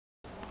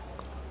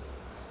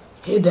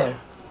Hey there,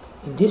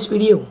 in this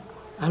video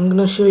I'm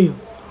gonna show you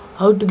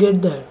how to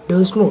get the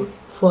Doze mode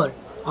for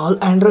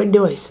all Android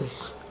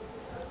devices.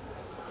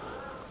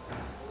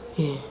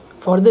 Yeah,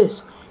 for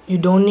this you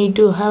don't need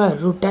to have a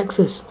root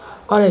access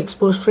or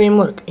export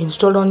framework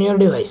installed on your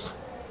device.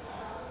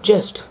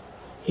 Just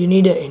you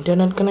need an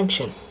internet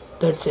connection,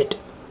 that's it.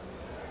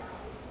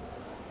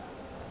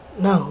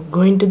 Now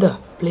go into the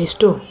Play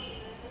Store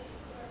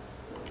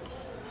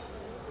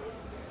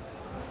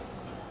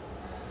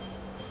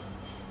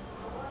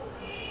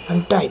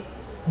and type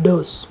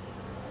Doze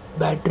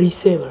battery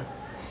saver.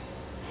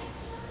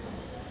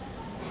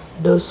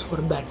 Doze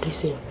for battery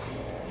saver.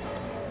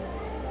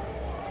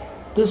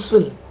 This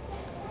will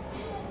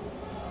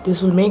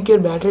make your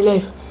battery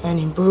life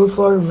and improve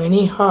for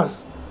many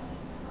hours.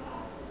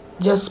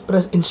 Just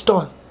press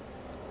install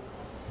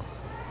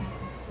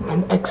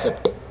and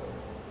accept.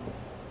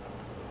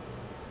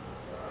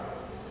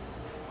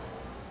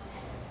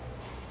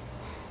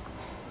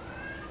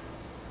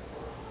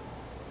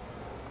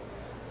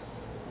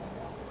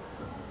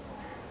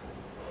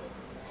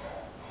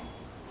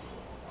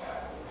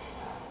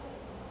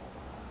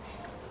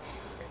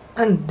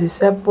 And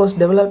this app was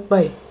developed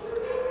by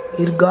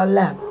Irgal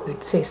Lab.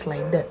 It says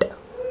like that.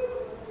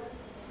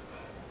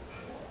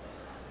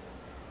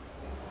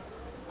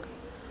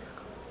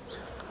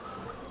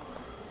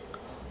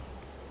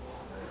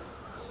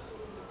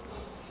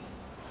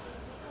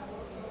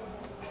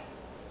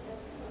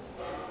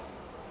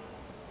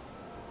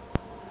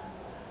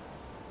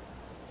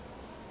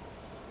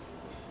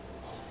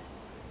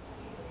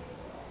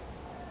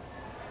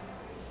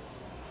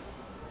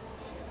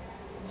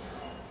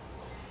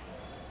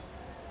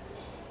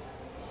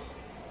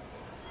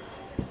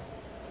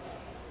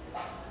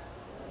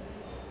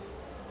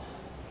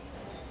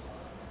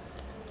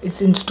 It's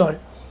installed.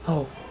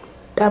 Now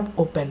tap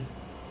open.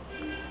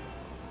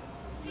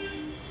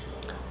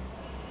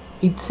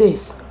 It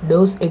says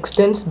Doze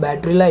extends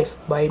battery life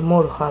by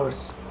more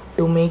hours.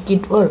 To make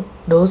it work,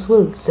 Doze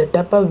will set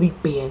up a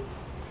VPN.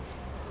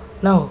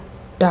 Now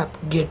tap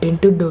get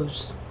into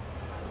Doze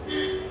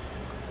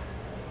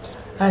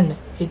and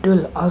it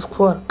will ask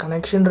for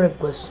connection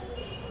request.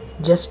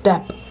 Just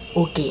tap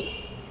OK.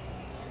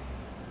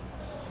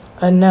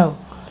 And now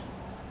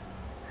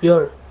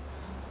your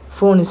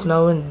phone is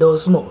now in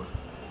Doze mode.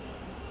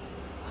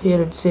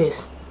 Here it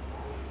says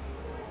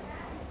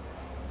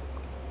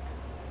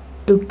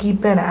to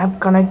keep an app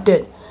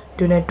connected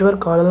to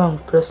network all along,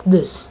 press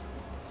this.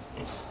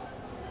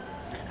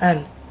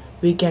 And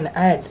we can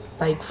add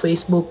like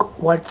Facebook,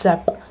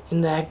 WhatsApp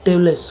in the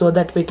active list so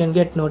that we can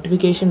get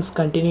notifications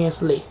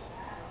continuously.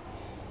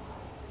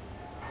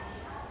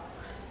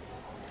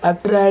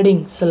 After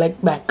adding,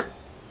 select back.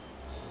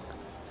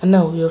 And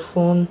now your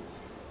phone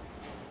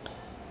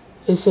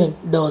is in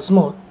Doze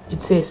mode.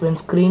 It says when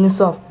screen is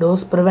off,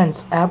 Doze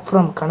prevents app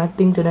from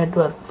connecting to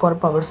network for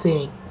power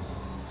saving.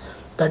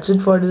 That's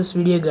it for this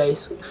video,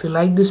 guys. If you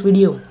like this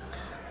video,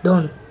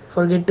 don't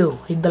forget to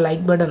hit the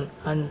like button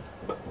and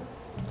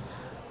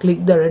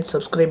click the red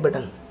subscribe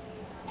button.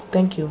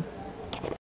 Thank you.